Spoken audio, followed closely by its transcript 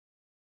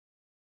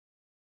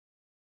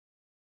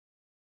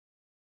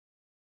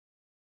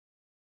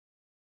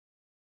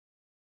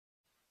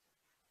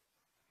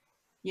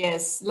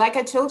Yes, like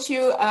I told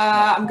you,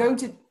 I'm going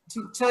to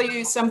tell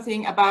you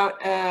something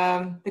about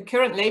the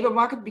current labor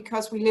market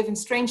because we live in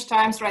strange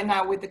times right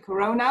now with the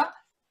corona,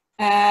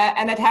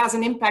 and it has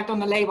an impact on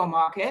the labor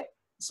market.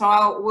 So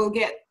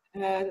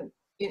uh,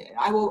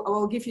 I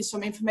will give you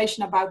some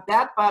information about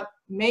that, but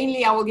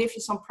mainly I will give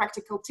you some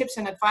practical tips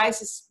and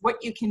advices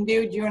what you can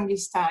do during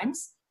these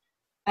times.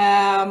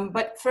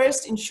 But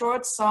first, in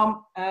short,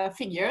 some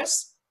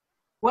figures.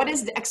 What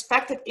is the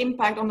expected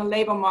impact on the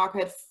labor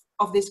market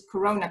of this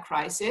corona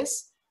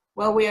crisis?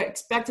 Well, we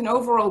expect an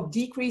overall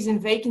decrease in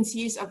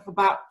vacancies of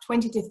about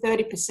 20 to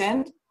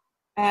 30%.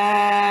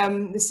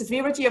 The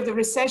severity of the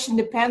recession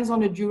depends on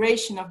the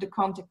duration of the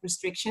contact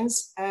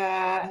restrictions.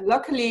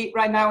 Luckily,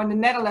 right now in the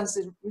Netherlands,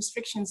 the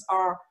restrictions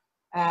are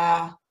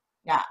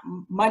yeah,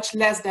 much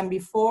less than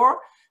before.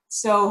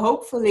 So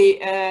hopefully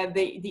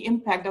the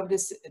impact of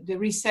the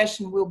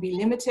recession will be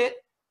limited.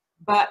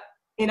 But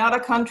in other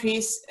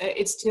countries,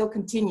 it still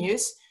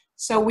continues.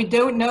 So we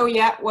don't know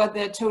yet what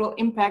the total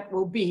impact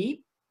will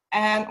be.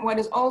 And what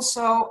is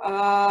also,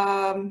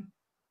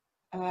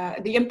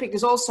 the impact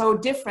is also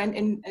different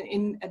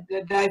in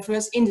the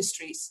diverse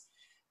industries.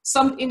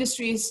 Some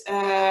industries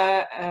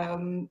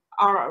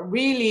are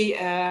really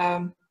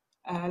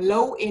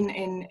low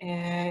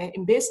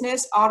in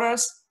business,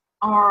 others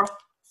are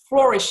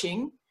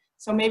flourishing.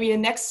 So maybe the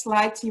next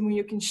slide, Timo,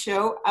 you can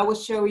show. I will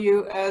show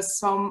you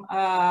some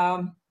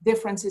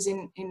differences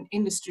in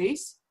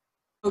industries.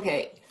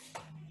 Okay,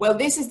 well,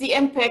 this is the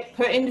impact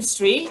per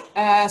industry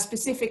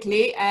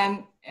specifically,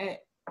 and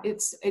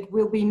it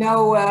will be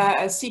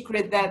no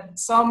secret that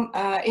some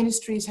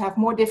industries have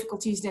more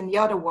difficulties than the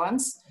other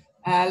ones,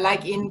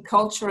 like in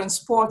culture and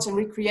sports and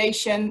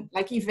recreation,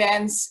 like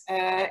events,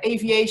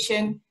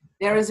 aviation.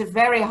 There is a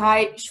very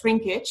high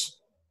shrinkage.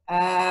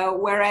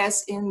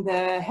 Whereas in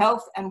the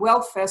health and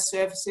welfare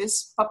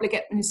services, public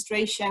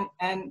administration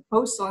and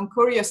postal and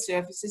courier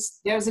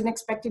services, there's an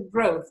expected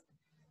growth.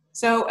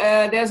 So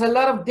there's a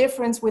lot of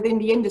difference within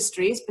the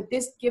industries, but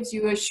this gives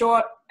you a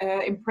short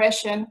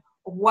impression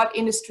of what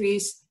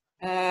industries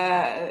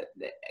are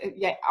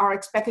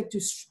expected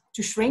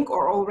to shrink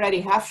or already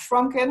have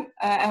shrunken,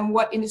 and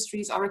what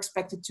industries are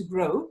expected to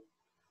grow.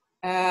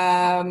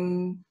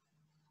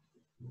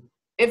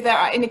 If there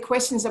are any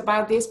questions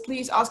about this,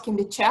 please ask in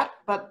the chat,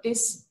 but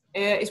this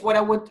is what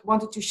I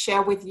wanted to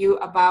share with you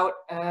about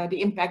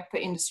the impact per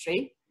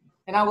industry.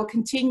 And I will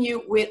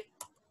continue with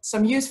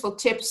some useful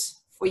tips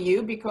for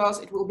you, because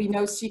it will be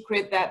no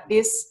secret that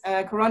this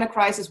corona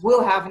crisis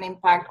will have an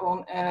impact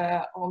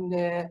on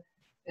the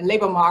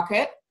labor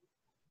market.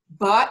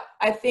 But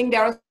I think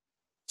there are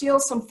still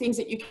some things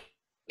that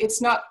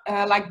it's not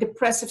like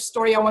depressive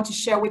story I want to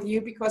share with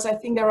you, because I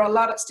think there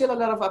are still a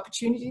lot of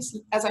opportunities.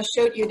 As I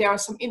showed you, there are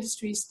some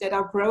industries that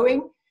are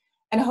growing,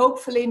 and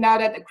hopefully now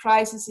that the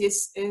crisis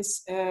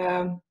is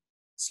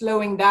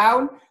slowing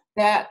down,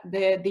 that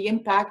the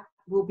impact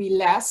will be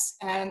less,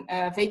 and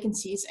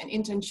vacancies and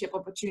internship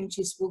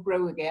opportunities will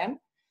grow again.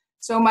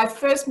 So my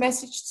first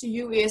message to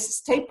you is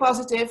stay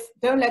positive,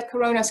 don't let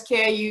Corona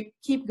scare you,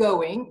 keep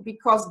going,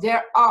 because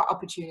there are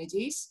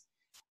opportunities.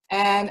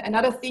 And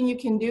another thing you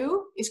can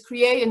do is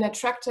create an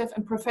attractive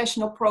and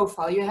professional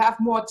profile. You have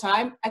more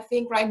time, I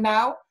think, right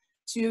now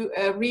to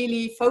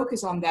really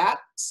focus on that.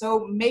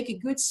 So make a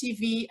good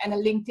CV and a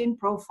LinkedIn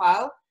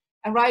profile,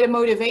 and write a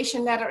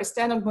motivation letter, a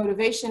standard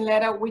motivation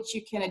letter, which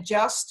you can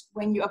adjust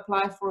when you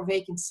apply for a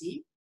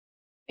vacancy.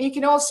 And you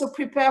can also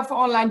prepare for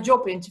online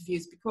job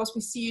interviews, because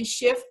we see a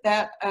shift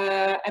that,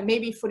 and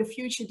maybe for the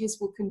future this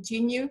will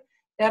continue,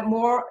 that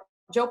more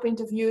job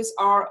interviews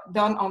are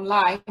done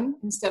online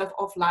instead of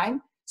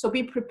offline. So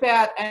be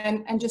prepared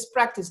and just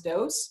practice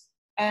those.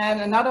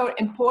 And another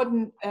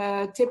important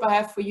tip I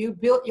have for you,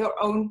 build your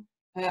own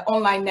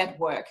online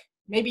network.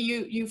 Maybe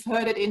you've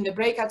heard it in the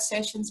breakout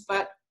sessions,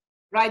 but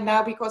right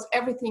now, because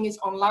everything is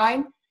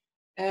online,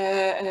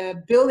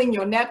 building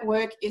your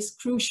network is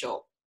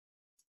crucial.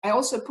 I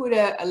also put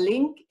a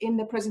link in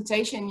the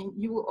presentation.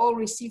 You will all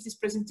receive this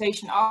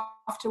presentation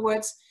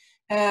afterwards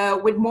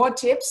with more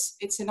tips.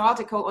 It's an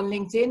article on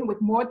LinkedIn with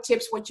more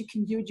tips what you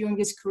can do during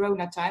this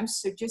Corona times.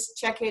 So just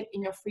check it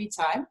in your free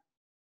time.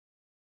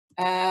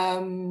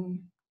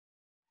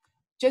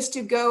 Just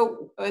to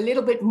go a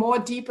little bit more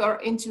deeper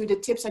into the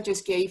tips I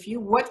just gave you,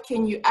 what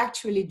can you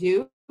actually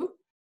do?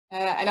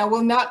 And I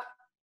will not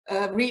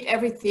read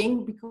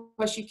everything,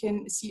 because you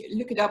can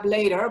look it up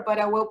later, but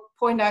I will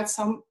point out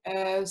some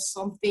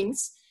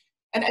things.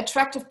 An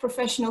attractive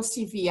professional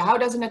CV. How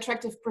does an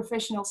attractive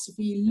professional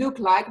CV look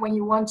like when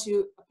you want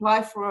to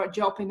apply for a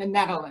job in the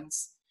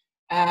Netherlands?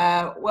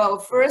 Well,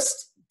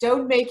 first,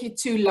 don't make it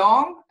too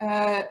long,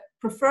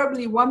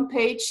 preferably 1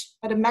 page,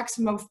 but a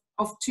maximum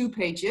of 2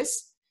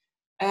 pages.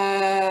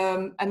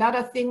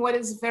 Another thing what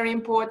is very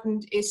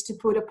important is to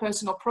put a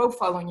personal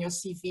profile on your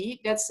CV.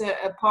 That's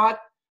a part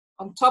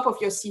on top of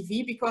your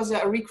CV, because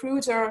a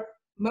recruiter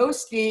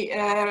mostly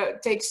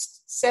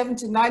takes 7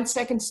 to 9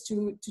 seconds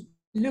to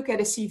look at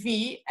a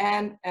CV.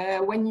 And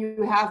when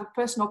you have a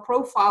personal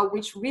profile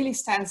which really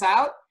stands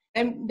out,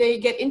 then they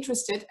get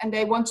interested and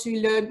they want to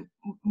learn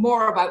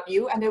more about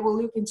you, and they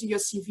will look into your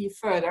CV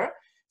further.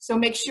 So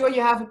make sure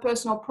you have a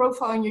personal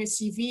profile on your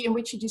CV in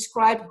which you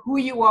describe who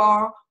you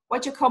are,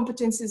 what your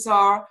competences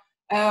are,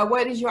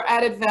 what is your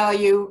added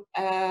value,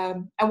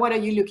 and what are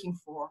you looking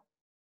for.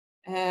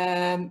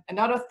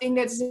 Another thing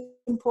that's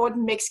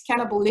important, make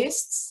scannable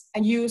lists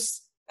and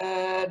use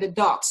the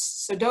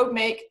docs. So don't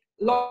make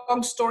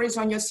long stories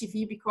on your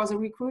CV because a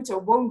recruiter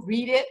won't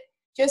read it.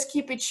 Just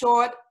keep it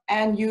short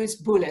and use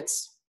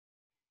bullets.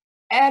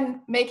 And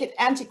make it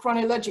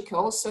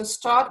anti-chronological. So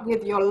start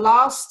with your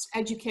last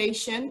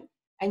education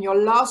and your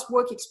last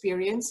work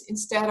experience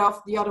instead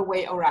of the other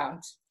way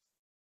around.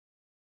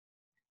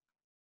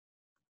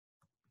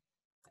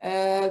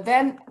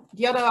 Then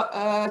the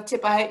other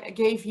tip I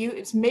gave you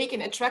is make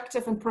an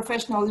attractive and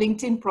professional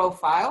LinkedIn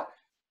profile.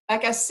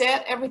 Like I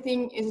said,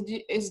 everything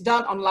is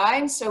done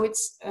online, so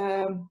it's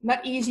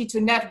not easy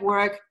to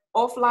network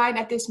offline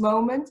at this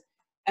moment,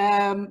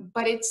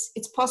 but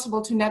it's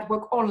possible to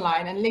network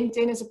online, and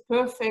LinkedIn is a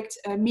perfect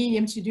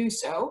medium to do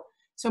so.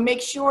 So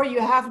make sure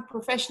you have a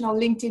professional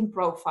LinkedIn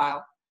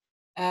profile.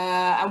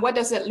 And what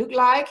does that look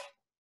like?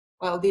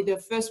 Well,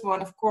 the first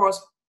one, of course,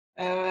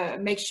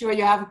 make sure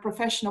you have a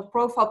professional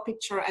profile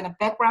picture and a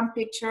background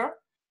picture.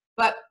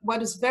 But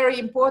what is very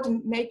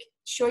important, make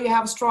sure you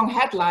have a strong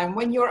headline.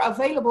 When you're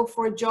available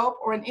for a job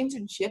or an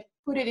internship,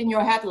 put it in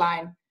your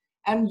headline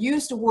and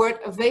use the word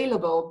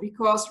available,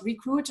 because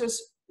recruiters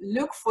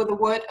look for the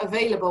word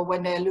available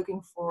when they're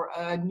looking for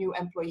new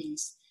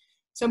employees.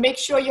 So make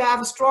sure you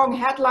have a strong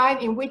headline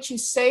in which you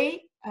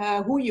say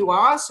who you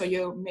are. So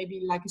you're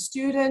maybe like a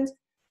student,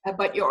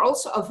 but you're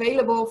also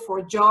available for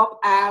a job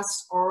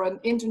as, or an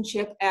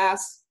internship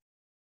as.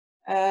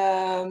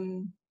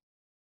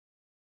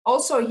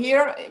 Also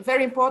here,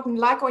 very important,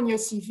 like on your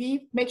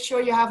CV, make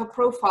sure you have a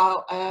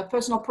profile,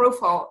 personal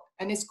profile,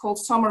 and it's called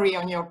summary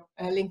on your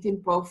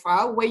LinkedIn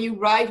profile, where you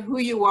write who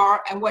you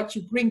are and what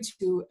you bring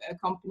to a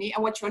company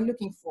and what you're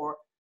looking for.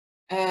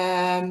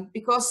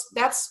 Because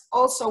that's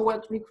also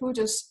what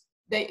recruiters,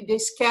 they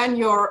scan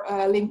your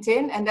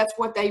LinkedIn, and that's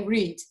what they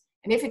read.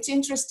 And if it's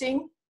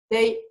interesting,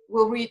 they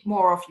will read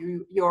more of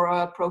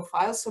your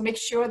profile. So make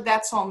sure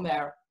that's on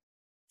there.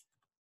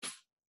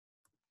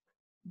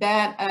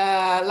 Then,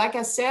 like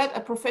I said, a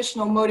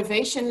professional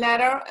motivation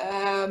letter.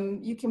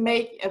 You can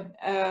make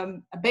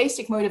a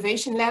basic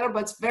motivation letter,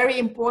 but it's very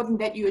important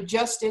that you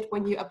adjust it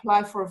when you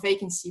apply for a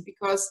vacancy,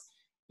 because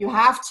you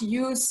have to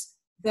use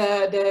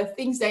the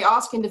things they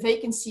ask in the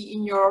vacancy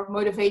in your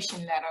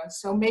motivation letter.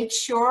 So make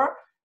sure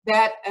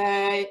that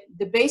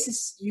the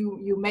basis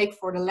you make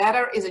for the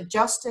letter is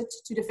adjusted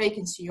to the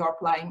vacancy you're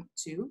applying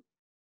to.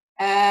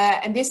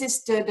 And this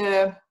is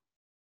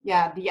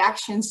the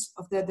actions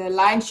of the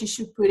lines you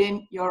should put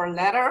in your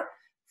letter.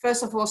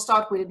 First of all,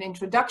 start with an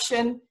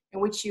introduction in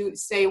which you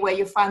say where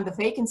you found the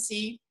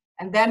vacancy,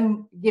 and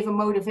then give a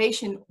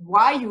motivation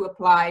why you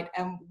applied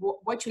and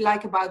what you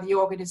like about the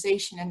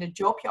organization and the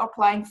job you're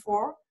applying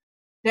for.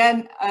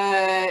 Then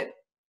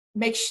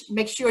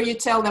make sure you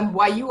tell them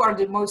why you are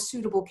the most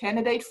suitable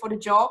candidate for the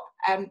job,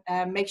 and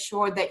make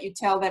sure that you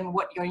tell them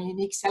what your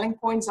unique selling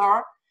points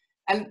are.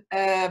 And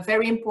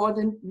very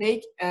important,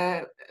 make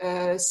a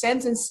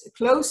sentence,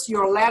 close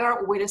your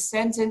letter with a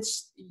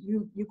sentence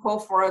you call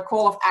for a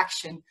call of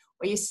action,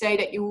 where you say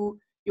that you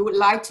would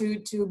like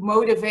to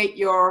motivate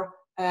your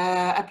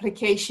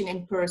application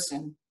in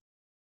person.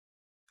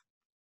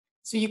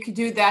 So you could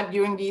do that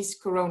during these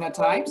Corona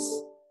times.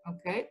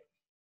 Okay.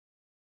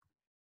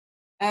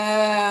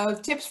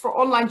 Tips for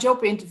online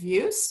job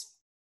interviews.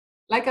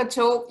 Like I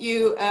told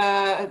you,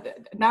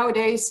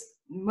 nowadays,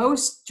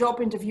 most job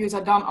interviews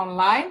are done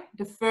online,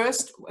 the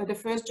first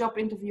job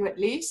interview at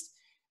least.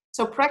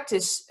 So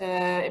practice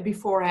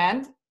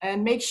beforehand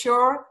and make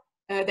sure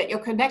that your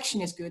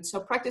connection is good. So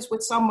practice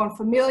with someone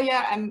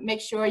familiar and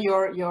make sure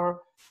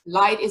your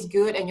light is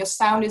good and your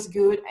sound is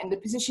good and the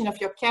position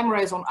of your camera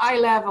is on eye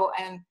level,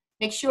 and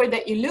make sure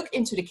that you look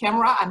into the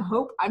camera, and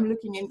hope I'm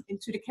looking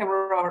into the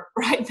camera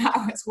right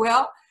now as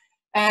well.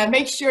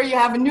 Make sure you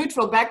have a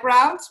neutral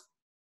background.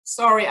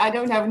 Sorry, I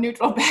don't have a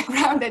neutral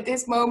background at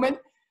this moment.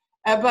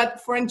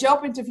 But for a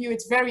job interview,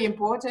 it's very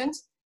important.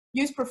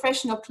 Use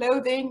professional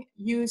clothing,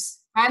 use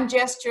hand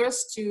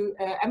gestures to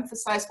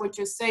emphasize what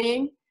you're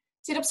saying.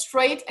 Sit up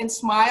straight and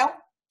smile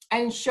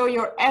and show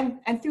your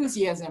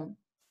enthusiasm.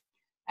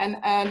 And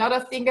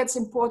another thing that's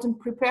important,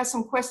 prepare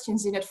some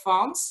questions in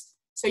advance.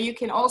 So you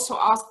can also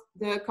ask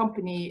the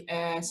company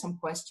some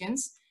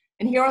questions.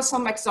 And here are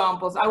some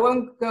examples. I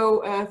won't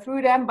go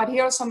through them, but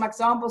here are some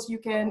examples you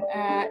can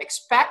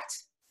expect,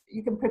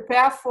 you can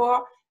prepare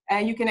for,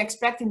 you can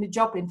expect in the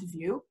job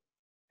interview.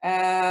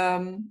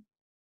 And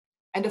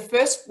the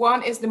first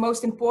one is the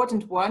most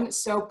important one.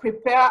 So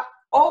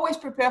always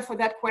prepare for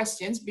that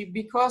questions,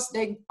 because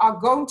they are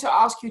going to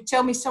ask you,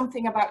 tell me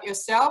something about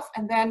yourself.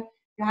 And then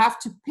you have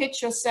to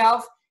pitch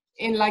yourself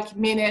in like a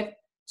minute,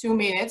 2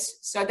 minutes.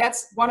 So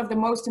that's one of the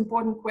most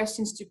important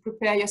questions to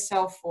prepare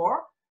yourself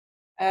for.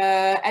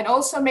 And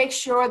also make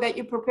sure that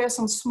you prepare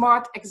some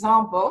smart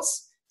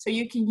examples so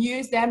you can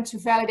use them to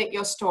validate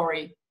your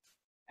story.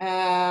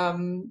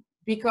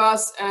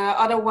 Because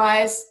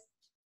otherwise,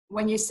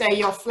 when you say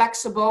you're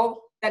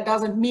flexible, that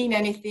doesn't mean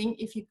anything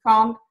if you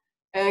can't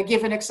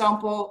give an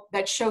example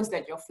that shows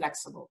that you're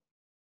flexible.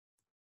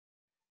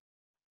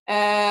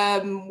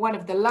 One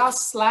of the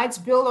last slides,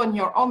 build on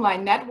your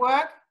online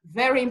network.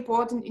 Very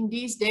important in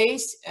these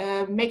days.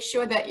 Make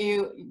sure that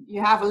you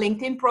have a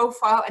LinkedIn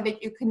profile and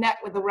that you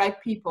connect with the right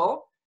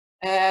people.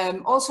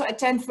 Also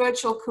attend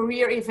virtual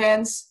career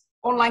events,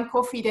 online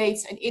coffee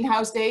dates and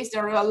in-house days.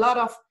 There are a lot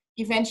of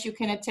events you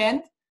can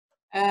attend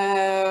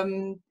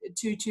to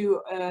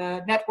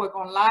network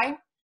online.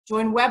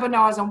 Join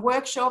webinars and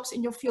workshops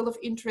in your field of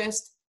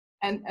interest.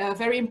 And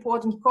very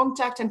important,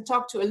 contact and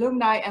talk to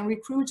alumni and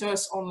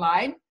recruiters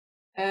online.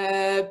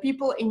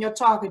 People in your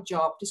target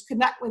job. Just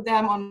connect with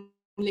them on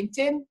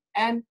LinkedIn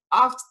and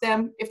ask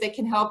them if they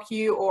can help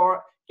you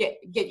or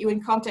get you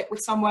in contact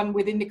with someone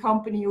within the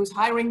company who's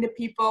hiring the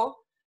people.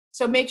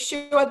 So make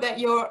sure that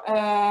you're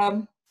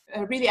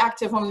really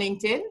active on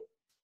LinkedIn,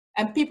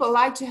 and people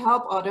like to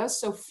help others,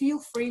 so feel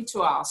free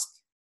to ask.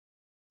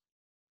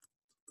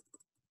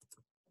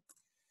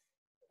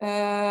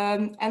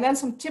 And then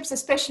some tips,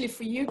 especially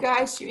for you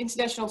guys, you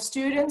international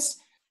students.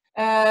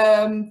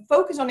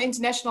 Focus on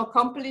international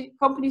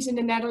companies in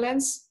the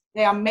Netherlands.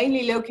 They are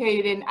mainly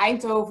located in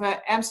Eindhoven,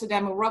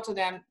 Amsterdam,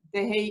 Rotterdam,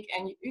 The Hague,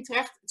 and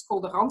Utrecht. It's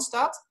called the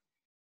Randstad.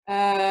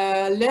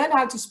 Learn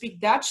how to speak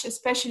Dutch,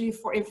 especially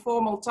for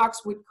informal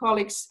talks with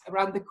colleagues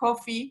around the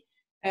coffee.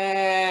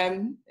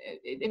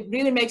 It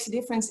really makes a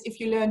difference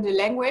if you learn the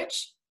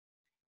language.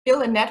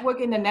 Build a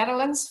network in the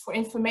Netherlands for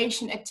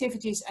information,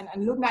 activities, and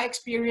alumni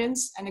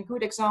experience. And a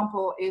good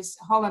example is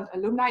Holland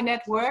Alumni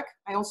Network.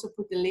 I also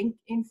put the link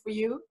in for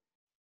you.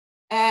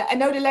 I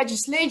know the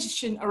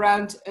legislation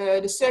around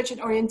the search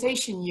and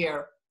orientation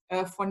year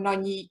for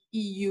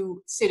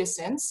non-EU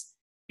citizens,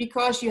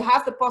 because you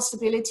have the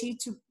possibility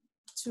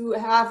to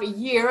have a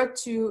year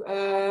to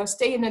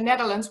stay in the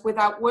Netherlands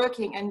without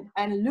working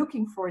and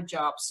looking for a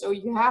job. So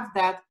you have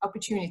that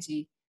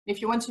opportunity. If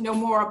you want to know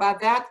more about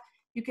that,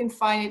 you can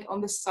find it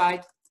on the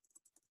site.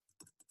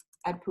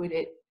 I put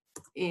it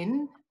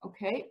in,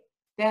 okay.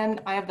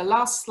 Then I have the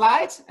last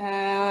slide.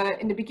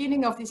 In the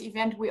beginning of this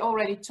event, we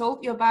already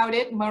told you about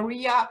it.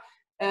 Maria,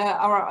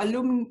 our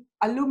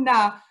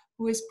alumna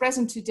who is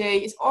present today,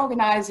 is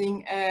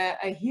organizing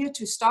a Here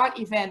to Start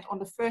event on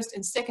the 1st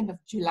and 2nd of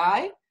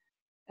July,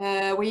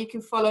 where you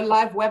can follow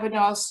live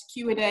webinars,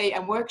 Q&A,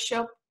 and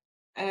workshops.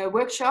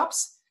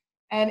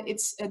 And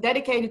it's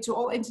dedicated to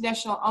all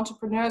international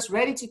entrepreneurs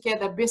ready to get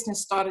their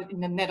business started in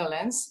the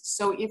Netherlands.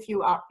 So if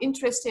you are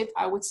interested,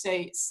 I would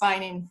say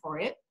sign in for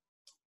it.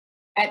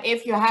 And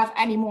if you have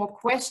any more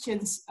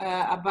questions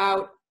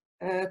about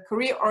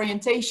career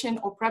orientation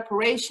or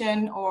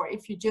preparation, or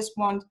if you just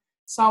want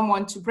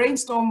someone to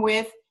brainstorm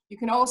with, you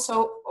can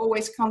also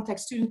always contact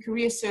Student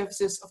Career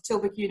Services of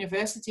Tilburg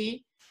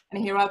University.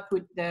 And here I'll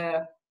put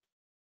how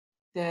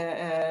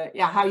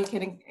you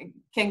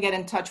can get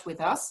in touch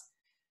with us.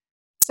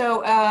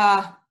 So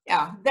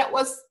yeah, that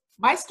was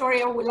my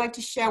story I would like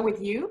to share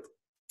with you.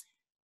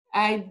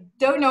 I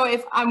don't know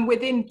if I'm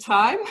within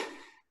time,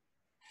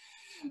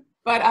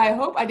 but I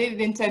hope I did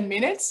it in 10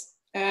 minutes.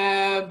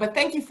 But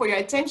thank you for your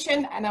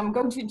attention, and I'm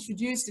going to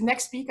introduce the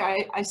next speaker.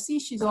 I see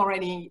she's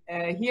already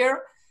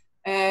here.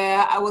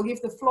 I will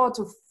give the floor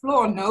to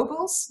Floor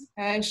Nobles.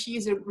 She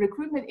is a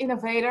recruitment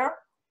innovator,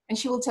 and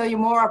she will tell you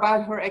more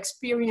about her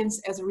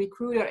experience as a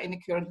recruiter in the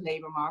current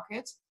labor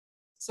market.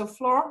 So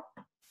Floor,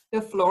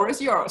 the floor is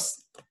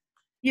yours.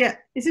 Yeah,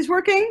 is this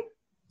working?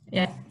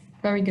 Yeah,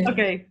 very good.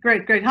 Okay,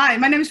 great, great. Hi,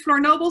 my name is Floor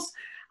Nobles.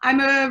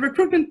 I'm a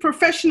recruitment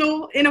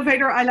professional,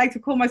 innovator. I like to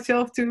call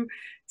myself to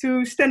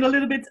stand a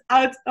little bit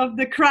out of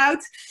the crowd.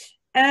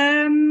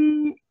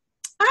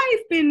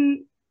 I've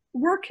been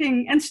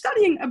working and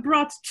studying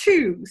abroad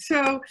too.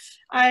 So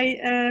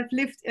I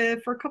lived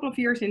for a couple of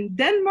years in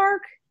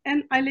Denmark,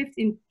 and I lived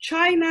in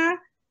China,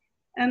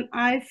 and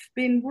I've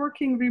been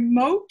working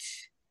remote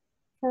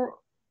for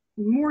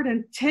more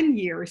than 10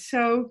 years.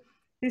 So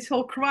this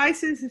whole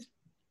crisis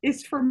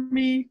is for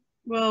me,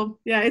 well,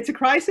 yeah, it's a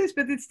crisis,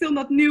 but it's still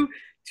not new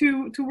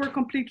to work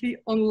completely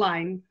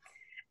online.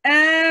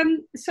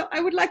 So I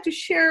would like to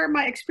share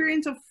my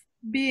experience of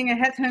being a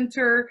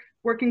headhunter,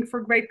 working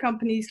for great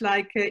companies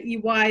like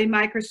EY,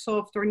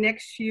 Microsoft, or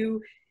NextView,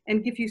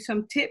 and give you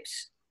some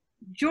tips.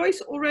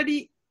 Joyce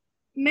already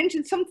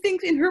mentioned some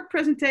things in her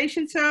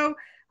presentation, so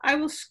I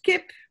will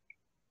skip.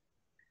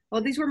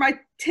 Well, these were my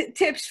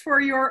tips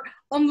for your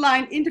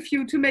online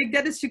interview to make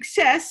that a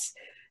success.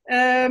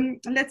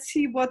 Let's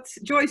see what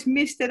Joyce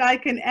missed that I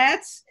can add.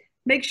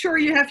 Make sure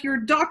you have your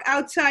dog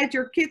outside,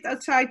 your kid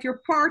outside,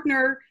 your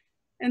partner,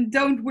 and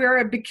don't wear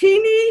a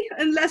bikini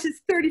unless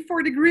it's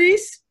 34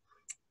 degrees.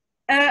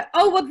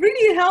 What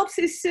really helps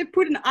is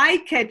put an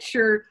eye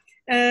catcher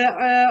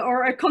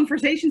or a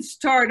conversation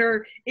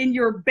starter in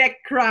your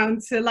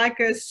background, like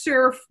a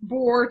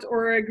surfboard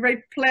or a great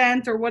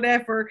plant or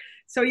whatever,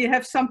 so you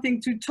have something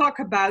to talk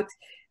about,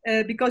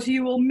 because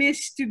you will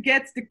miss to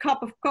get the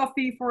cup of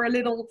coffee for a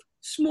little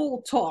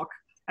small talk.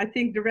 I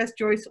think the rest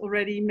Joyce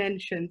already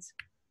mentioned.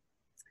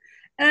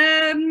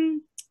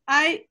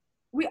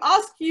 We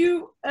asked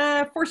you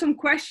for some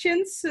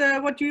questions,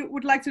 what you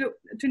would like to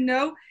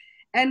know.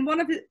 And one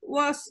of it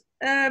was,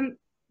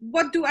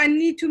 what do I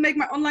need to make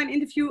my online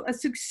interview a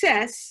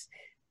success?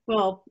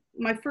 Well,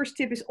 my first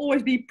tip is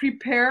always be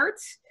prepared,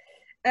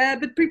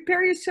 but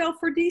prepare yourself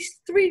for these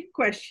 3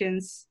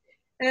 questions.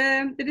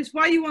 That is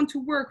why you want to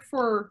work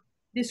for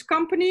this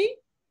company,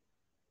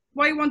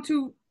 why you want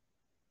to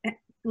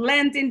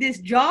land in this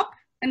job,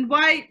 and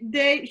why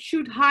they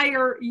should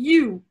hire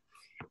you.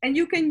 And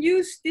you can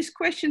use these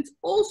questions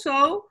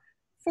also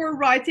for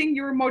writing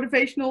your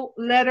motivational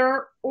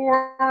letter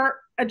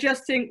or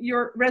adjusting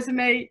your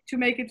resume to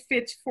make it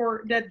fit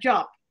for that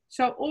job.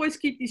 So always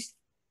keep these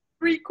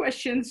 3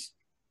 questions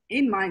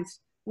in mind.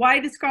 Why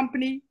this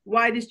company?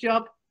 Why this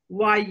job?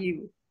 Why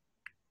you?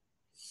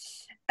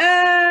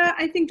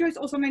 I think Joyce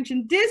also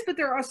mentioned this, but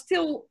there are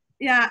still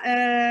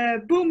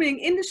booming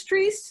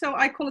industries. So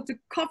I call it the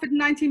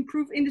COVID-19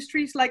 proof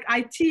industries like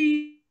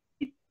IT,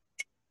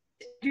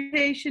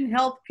 education,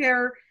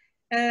 healthcare,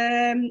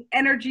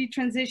 energy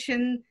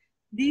transition.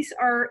 These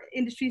are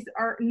industries that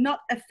are not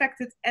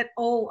affected at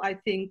all, I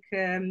think.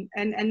 And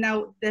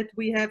now that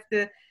we have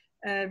the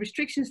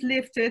restrictions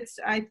lifted,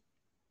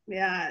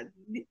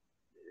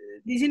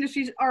 these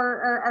industries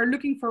are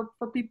looking for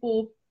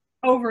people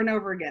over and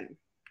over again.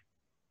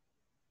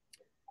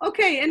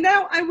 Okay, and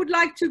now I would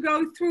like to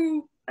go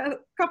through a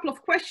couple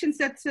of questions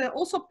that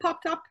also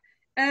popped up,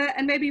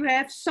 and maybe we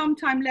have some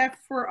time left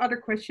for other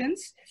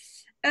questions.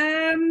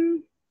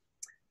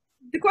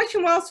 The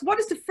question was, what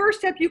is the first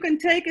step you can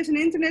take as an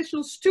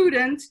international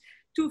student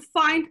to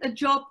find a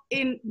job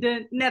in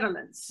the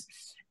Netherlands?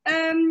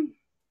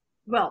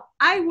 Well,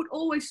 I would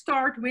always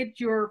start with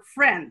your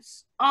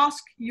friends.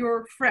 Ask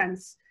your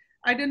friends.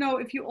 I don't know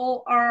if you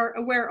all are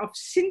aware of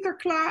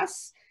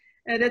Sinterklaas.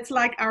 That's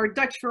like our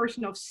Dutch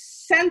version of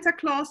Santa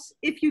Claus.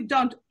 If you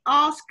don't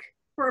ask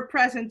for a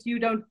present, you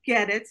don't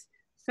get it.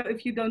 So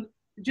if you don't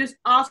just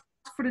ask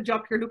for the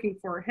job you're looking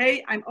for.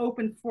 Hey, I'm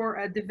open for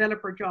a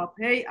developer job.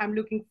 Hey, I'm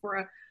looking for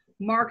a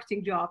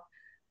marketing job.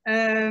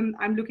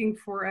 I'm looking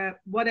for a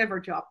whatever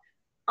job.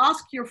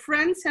 Ask your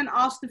friends and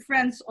ask the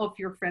friends of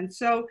your friends.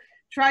 So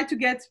try to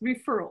get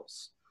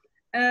referrals.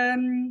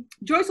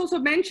 Joyce also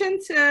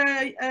mentioned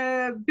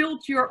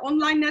build your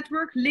online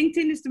network.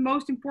 LinkedIn is the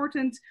most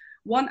important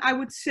one, I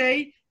would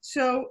say.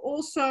 So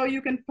also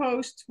you can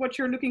post what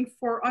you're looking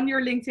for on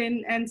your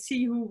LinkedIn and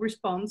see who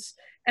responds,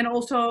 and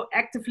also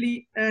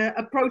actively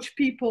approach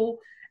people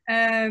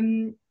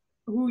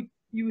who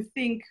you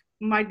think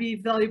might be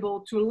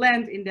valuable to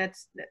land in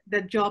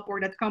that job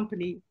or that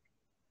company.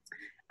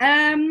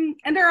 And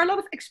there are a lot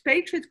of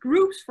expatriate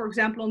groups, for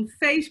example, on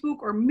Facebook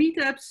or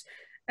meetups.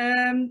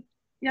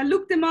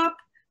 Look them up.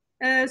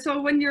 So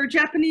when you're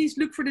Japanese,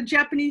 look for the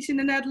Japanese in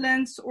the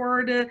Netherlands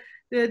or the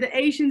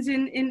Asians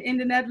in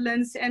the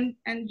Netherlands, and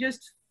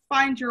just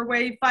find your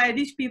way via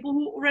these people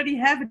who already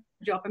have a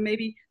job and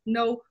maybe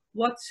know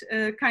what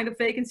kind of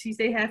vacancies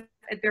they have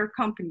at their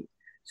company.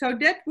 So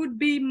that would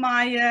be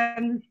my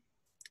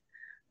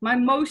my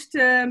most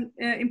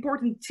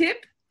important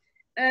tip.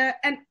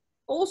 And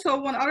also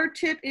one other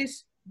tip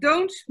is,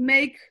 don't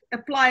make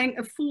applying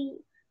a full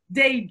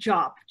day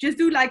job. Just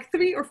do like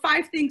 3 or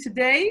 5 things a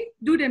day,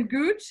 do them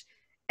good,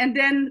 and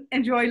then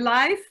enjoy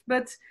life.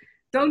 But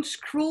don't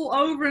scroll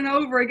over and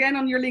over again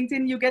on your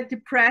LinkedIn. You get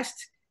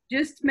depressed.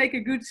 Just make a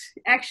good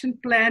action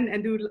plan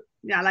and do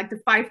like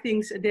the 5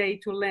 things a day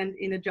to land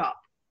in a job.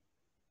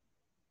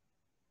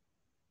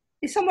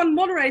 Is someone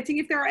moderating?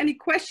 If there are any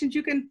questions,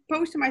 you can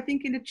post them, I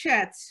think, in the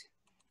chat.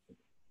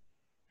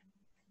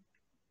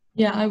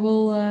 Yeah, I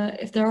will,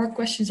 if there are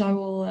questions, I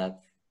will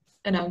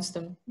announce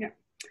them. Yeah.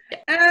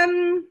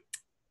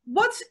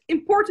 What's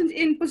important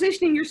in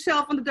positioning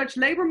yourself on the Dutch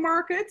labor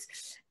market?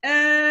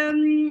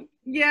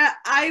 Yeah,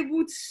 I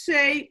would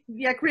say,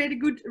 create a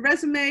good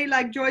resume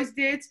like Joyce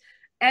did,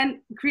 and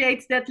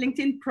create that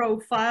LinkedIn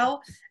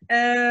profile,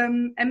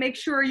 and make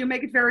sure you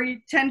make it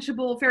very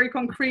tangible, very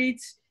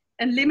concrete,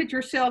 and limit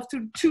yourself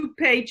to 2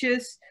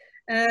 pages,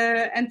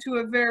 and to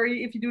a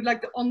very, if you do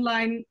like the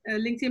online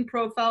LinkedIn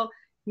profile,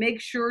 make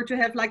sure to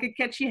have like a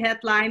catchy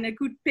headline, a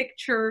good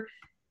picture,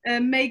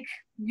 make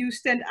you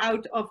stand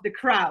out of the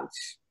crowd.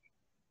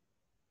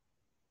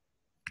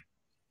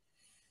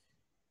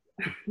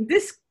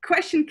 This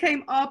question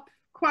came up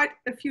quite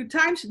a few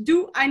times.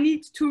 Do I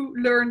need to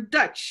learn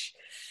Dutch?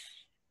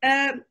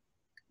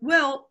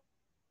 Well,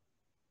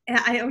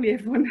 I only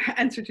have one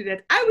answer to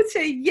that. I would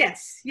say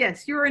yes.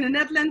 Yes, you're in the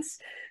Netherlands,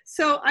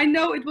 so I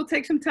know it will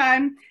take some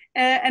time,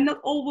 and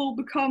not all will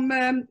become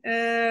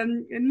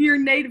near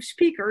native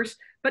speakers,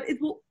 but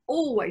it will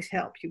always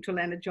help you to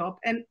land a job.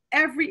 And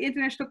every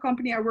international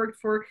company I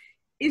worked for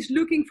is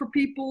looking for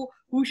people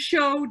who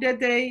show that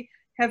they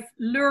have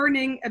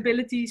learning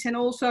abilities and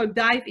also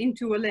dive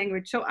into a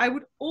language. So I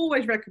would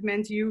always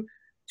recommend you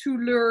to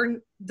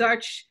learn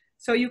Dutch,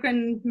 so you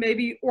can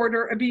maybe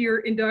order a beer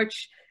in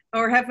Dutch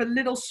or have a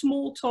little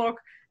small talk.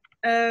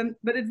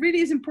 But it really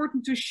is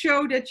important to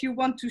show that you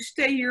want to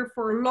stay here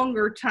for a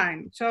longer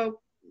time. So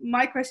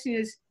my question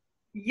is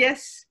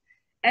yes.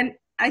 And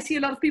I see a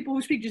lot of people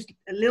who speak just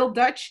a little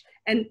Dutch,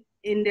 and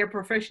in their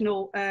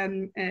professional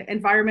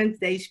environment,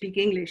 they speak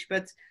English.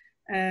 But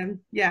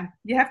yeah,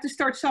 you have to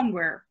start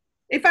somewhere.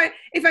 If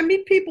I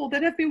meet people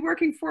that have been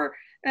working for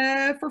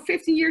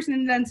 15 years in the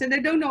Netherlands and they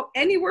don't know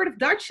any word of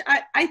Dutch,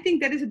 I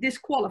think that is a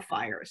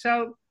disqualifier.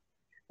 So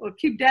well,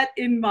 keep that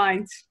in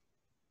mind.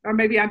 Or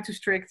maybe I'm too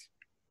strict.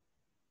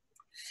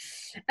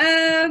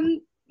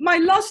 My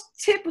last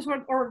tip was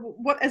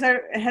what as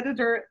our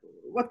editor,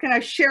 what can I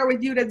share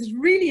with you that is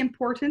really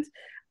important?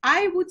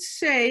 I would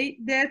say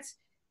that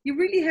you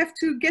really have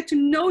to get to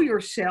know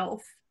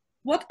yourself.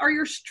 What are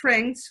your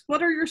strengths?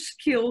 What are your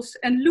skills?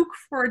 And look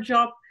for a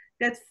job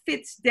that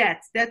fits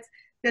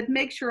that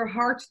makes your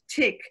heart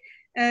tick.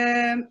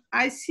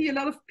 I see a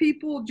lot of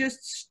people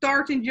just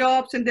start in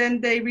jobs and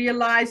then they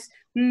realize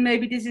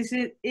maybe this is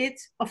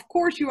it. Of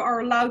course, you are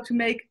allowed to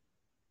make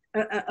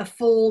a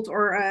fault,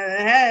 or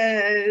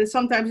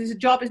sometimes this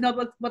job is not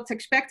what's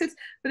expected,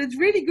 but it's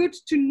really good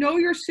to know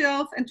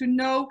yourself and to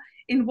know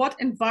in what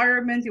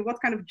environment, in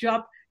what kind of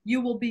job you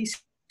will be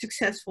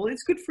successful.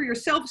 It's good for your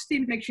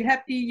self-esteem, it makes you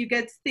happy, you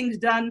get things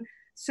done.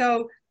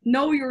 So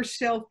know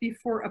yourself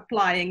before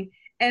applying,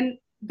 and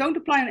don't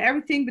apply on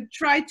everything, but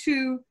try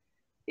to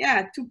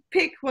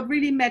pick what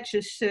really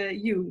matches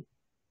you.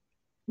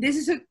 This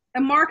is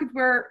a market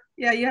where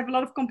you have a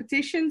lot of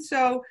competition.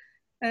 So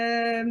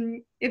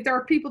if there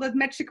are people that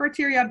match the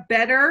criteria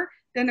better,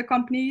 then the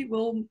company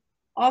will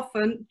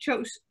often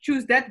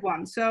choose that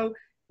one. So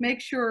make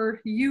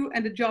sure you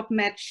and the job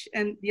match,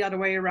 and the other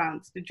way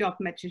around, the job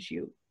matches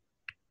you.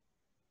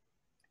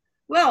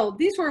 Well,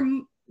 these were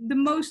the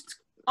most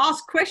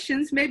asked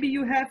questions. Maybe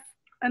you have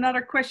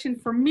another question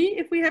for me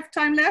if we have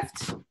time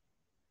left.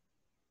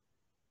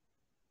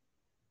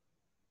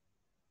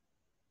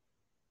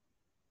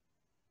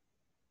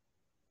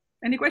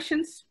 Any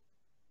questions?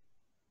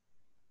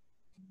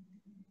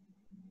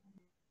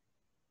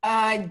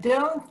 I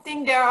don't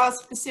think there are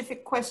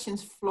specific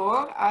questions,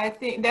 Floor. I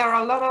think there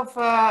are a lot of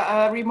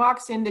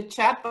remarks in the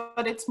chat,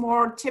 but it's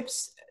more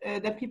tips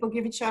that people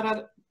give each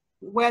other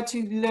where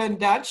to learn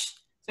Dutch.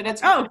 So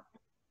that's good.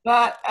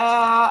 But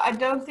I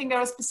don't think there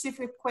are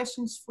specific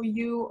questions for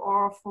you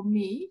or for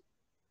me.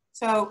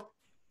 So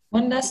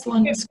one last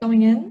one is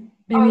coming in.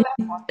 Maybe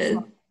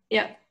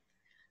yeah.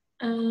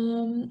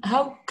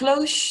 How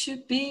close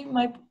should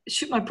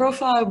my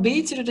profile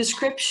be to the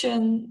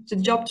description, the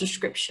job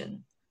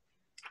description?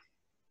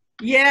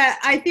 Yeah,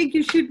 I think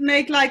you should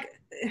make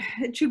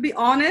it should be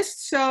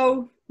honest.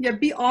 So yeah,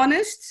 be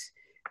honest.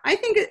 I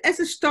think as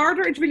a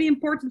starter, it's really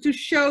important to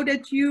show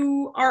that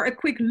you are a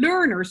quick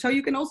learner. So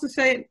you can also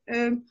say,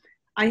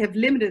 I have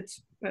limited,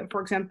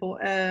 for example,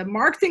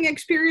 marketing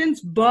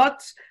experience,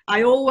 but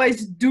I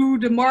always do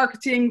the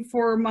marketing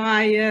for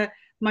my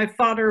my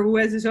father who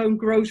has his own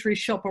grocery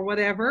shop or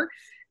whatever.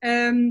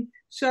 Be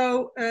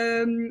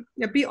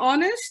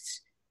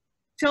honest.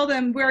 Tell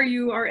them where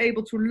you are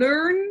able to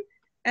learn.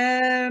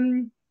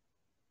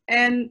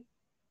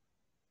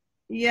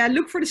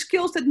 Look for the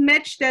skills that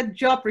match that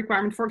job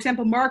requirement. For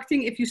example,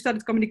 marketing, if you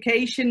studied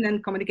communication,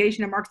 then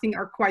communication and marketing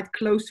are quite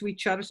close to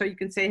each other. So you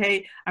can say,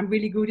 hey, I'm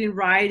really good in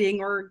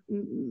writing or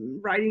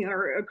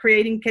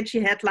creating catchy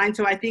headlines.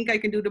 So I think I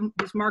can do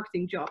this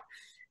marketing job.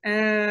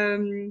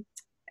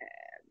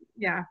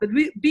 But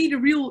be the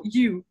real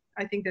you.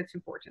 I think that's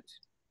important.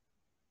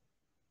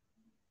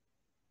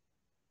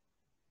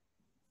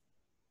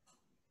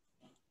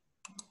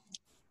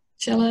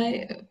 Shall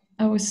I?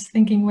 I was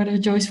thinking whether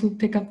Joyce would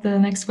pick up the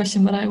next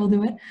question, but I will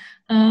do it.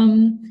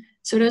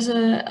 So there's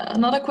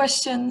another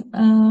question.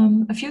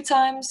 A few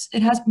times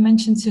it has been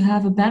mentioned to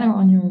have a banner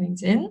on your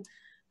LinkedIn.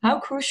 How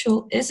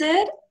crucial is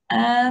it?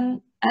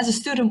 And as a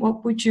student,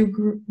 what would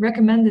you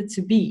recommend it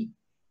to be?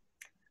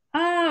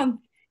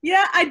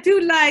 Yeah, I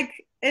do like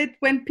it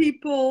when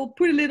people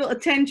put a little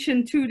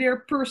attention to their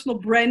personal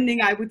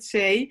branding, I would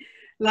say.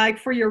 Like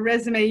for your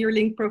resume, your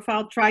LinkedIn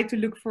profile, try to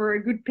look for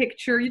a good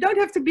picture. You don't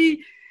have to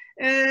be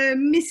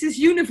Mrs.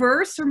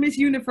 Universe or Miss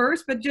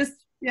Universe, but just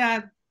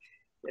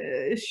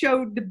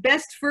show the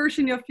best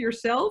version of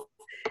yourself.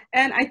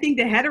 And I think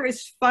the header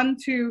is fun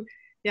to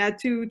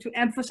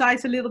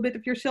emphasize a little bit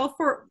of yourself.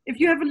 If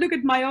you have a look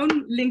at my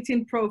own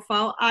LinkedIn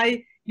profile,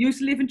 I used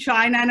to live in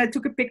China and I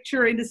took a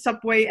picture in the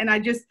subway and I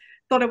just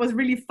thought it was a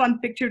really fun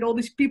picture with all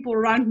these people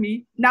around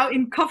me. Now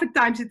in COVID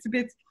times, it's a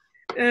bit,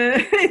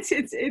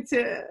 it's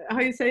how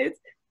you say it?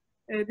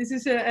 This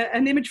is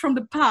an image from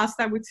the past,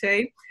 I would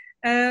say.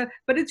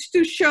 But it's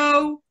to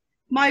show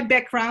my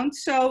background.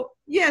 So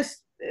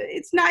yes,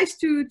 it's nice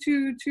to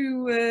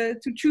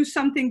choose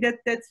something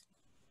that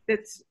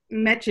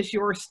matches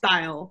your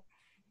style.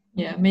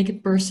 Yeah, make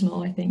it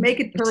personal, I think. Make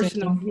it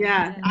personal,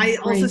 yeah. I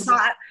also saw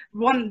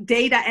one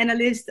data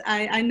analyst,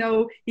 I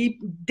know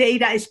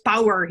data is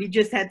power. He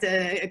just had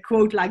a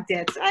quote like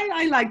that.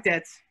 I like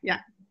that,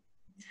 yeah.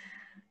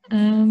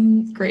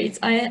 Great.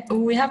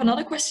 We have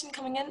another question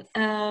coming in.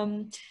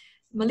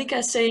 Malika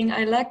is saying,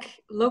 I lack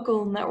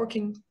local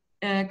networking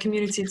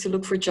community to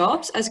look for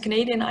jobs. As a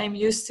Canadian, I'm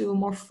used to a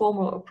more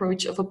formal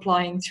approach of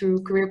applying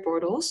through career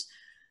portals.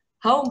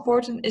 how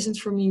important is it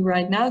for me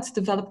right now to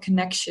develop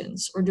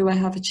connections, or do I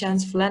have a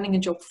chance of landing a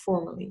job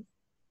formally?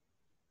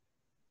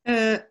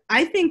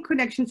 I think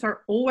connections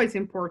are always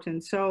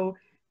important. So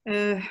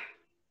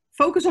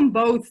focus on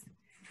both.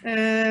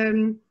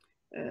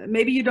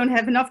 Maybe you don't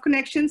have enough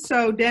connections,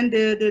 so then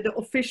the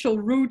official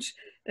route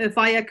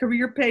via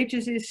career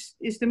pages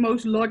is the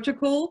most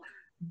logical.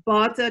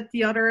 But at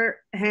the other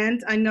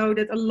hand, I know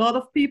that a lot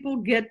of people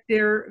get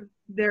their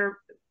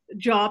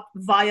job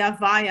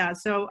via.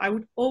 So I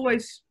would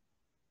always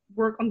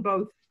work on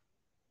both.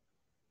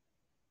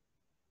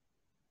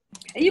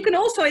 And you can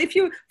also, if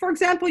you, for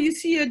example, you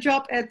see a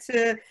job at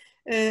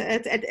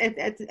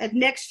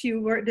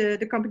Nextview, where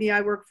the company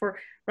I work for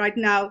right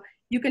now,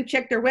 you can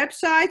check their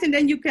website, and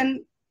then you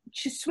can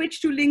switch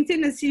to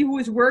LinkedIn and see who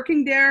is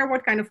working there,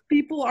 what kind of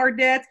people are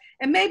that,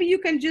 and maybe you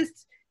can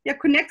just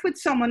connect with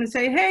someone and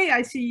say, hey,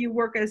 I see you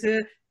work as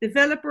a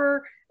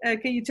developer.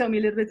 Can you tell me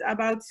a little bit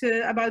about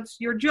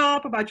your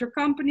job, about your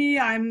company?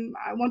 I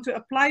want to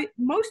apply.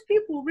 Most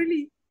people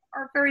really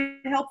are very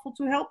helpful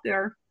to help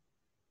there.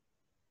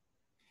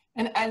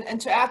 And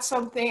to add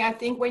something, I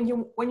think when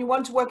you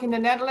want to work in the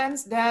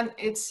Netherlands, then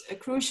it's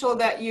crucial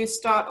that you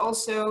start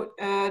also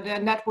the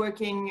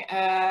networking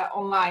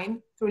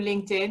online through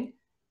LinkedIn,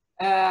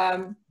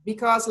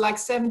 because like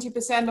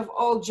 70% of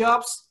all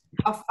jobs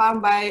are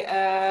found by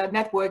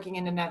networking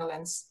in the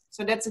Netherlands.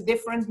 So that's a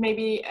difference,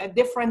 maybe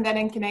different than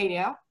in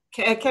Canada.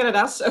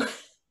 So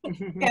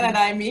Canada,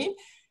 I mean.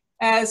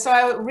 So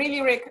I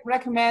really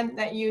recommend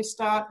that you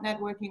start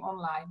networking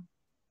online.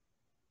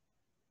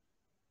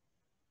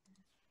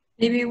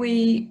 Maybe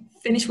we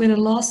finish with a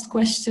last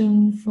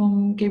question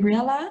from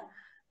Gabriella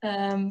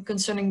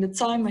concerning the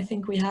time. I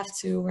think we have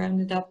to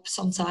round it up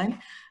sometime.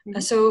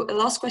 So a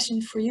last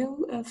question for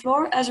you,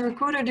 Floor. As a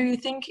recruiter, do you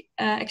think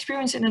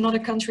experience in another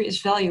country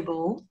is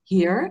valuable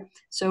here?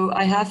 So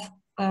I have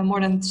more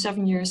than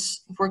 7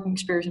 years of working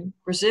experience in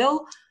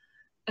Brazil.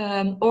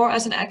 Or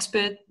as an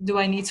expat, do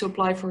I need to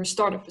apply for a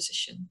startup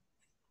position?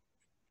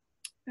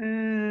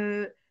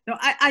 No,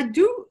 I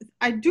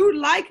do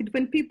like it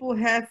when people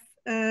have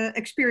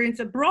experience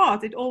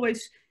abroad.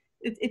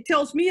 It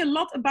tells me a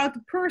lot about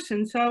the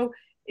person. So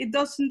it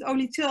doesn't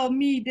only tell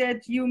me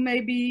that you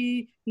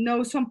maybe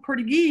know some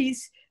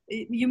Portuguese,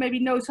 you maybe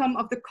know some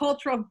of the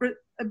culture of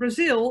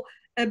Brazil,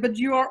 but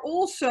you are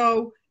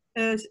also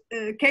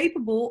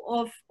capable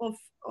of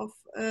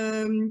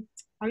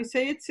how you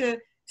say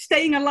it,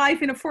 staying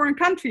alive in a foreign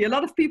country. A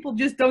lot of people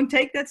just don't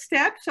take that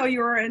step. So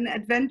you're an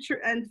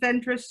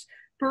adventurous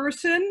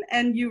person,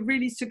 and you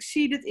really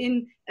succeeded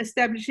in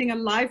establishing a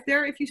life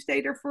there if you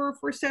stay there for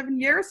 7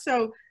 years.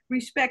 So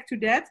respect to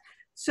that.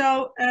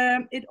 So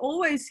it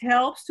always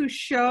helps to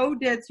show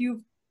that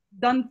you've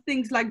done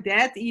things like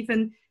that,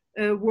 even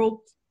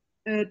world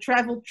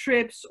travel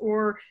trips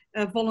or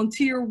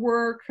volunteer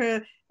work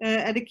at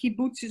a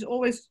kibbutz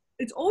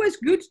it's always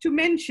good to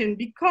mention,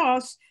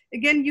 because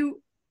again,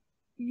 you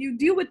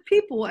deal with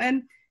people,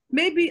 and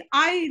maybe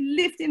I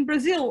lived in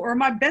Brazil, or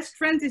my best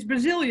friend is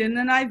Brazilian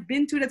and I've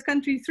been to that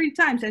country 3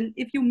 times. And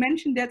if you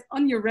mention that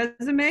on your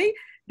resume,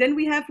 then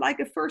we have like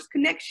a first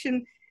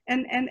connection.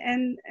 And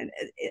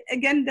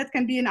again, that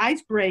can be an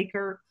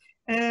icebreaker.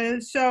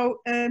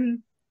 So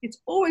it's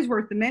always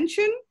worth the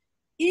mention,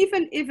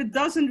 even if it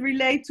doesn't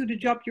relate to the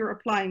job you're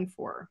applying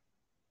for.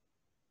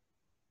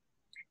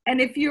 And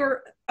if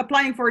you're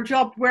applying for a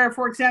job where,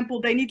 for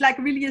example, they need like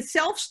really a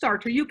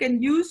self-starter, you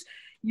can use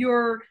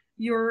your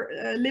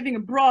living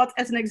abroad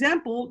as an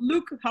example.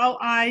 Look how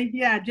I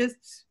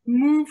just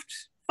moved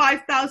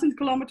 5,000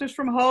 kilometers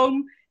from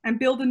home and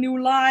built a new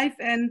life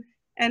and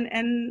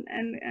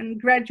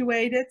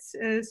graduated.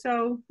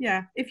 So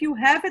yeah, if you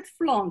have it,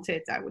 flaunt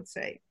it, I would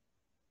say.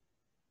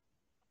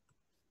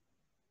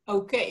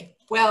 Okay,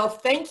 well,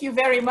 thank you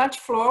very much,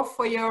 Floor,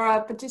 for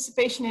your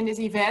participation in this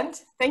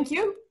event. Thank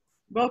you.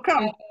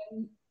 Welcome.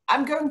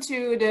 I'm going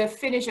to the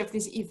finish of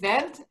this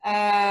event.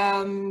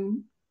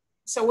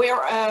 So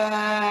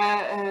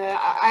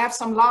I have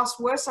some last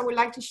words I would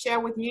like to share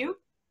with you.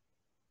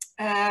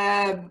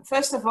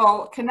 First of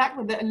all, connect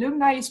with the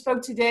alumni you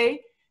spoke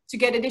today to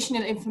get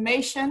additional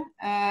information.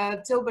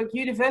 Tilburg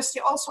University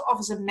also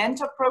offers a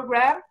mentor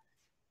program.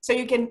 So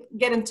you can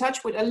get in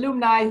touch with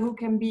alumni who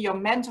can be your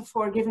mentor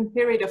for a given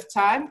period of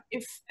time.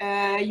 If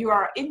you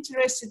are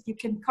interested, you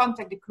can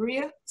contact the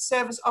career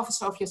service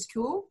officer of your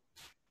school.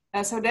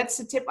 So that's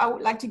the tip I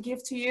would like to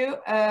give to you.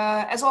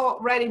 As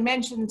already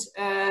mentioned,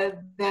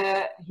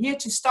 the Here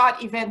to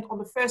Start event on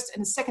the 1st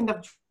and the 2nd of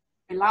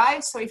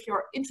July. So if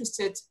you're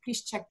interested,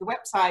 please check the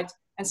website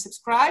and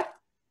subscribe.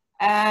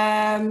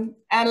 And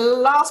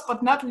last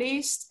but not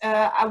least,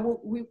 I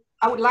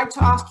would like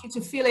to ask you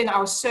to fill in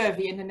our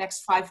survey in the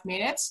next 5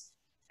 minutes.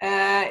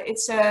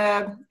 It's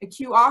a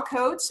QR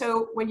code,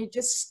 so when you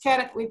just scan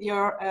it with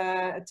your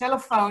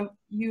telephone,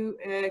 you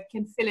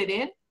can fill it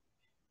in.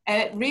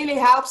 And it really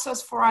helps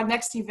us for our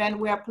next event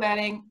we are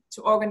planning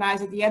to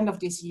organize at the end of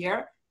this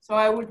year. So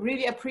I would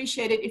really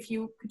appreciate it if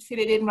you could fill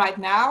it in right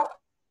now,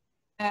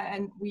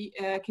 and we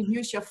can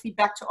use your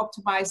feedback to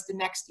optimize the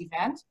next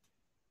event.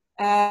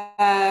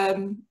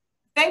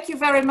 thank you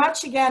very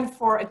much again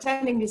for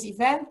attending this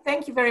event.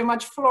 Thank you very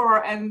much,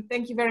 Floor, and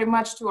thank you very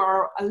much to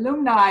our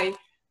alumni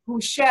who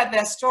shared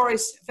their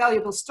stories,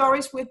 valuable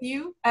stories with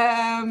you.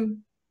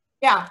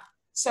 Yeah,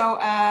 so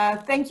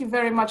thank you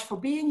very much for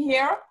being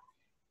here.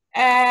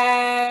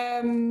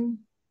 And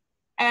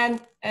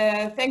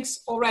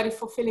thanks already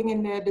for filling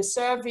in the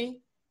survey,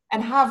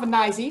 and have a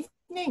nice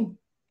evening.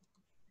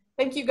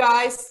 Thank you,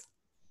 guys.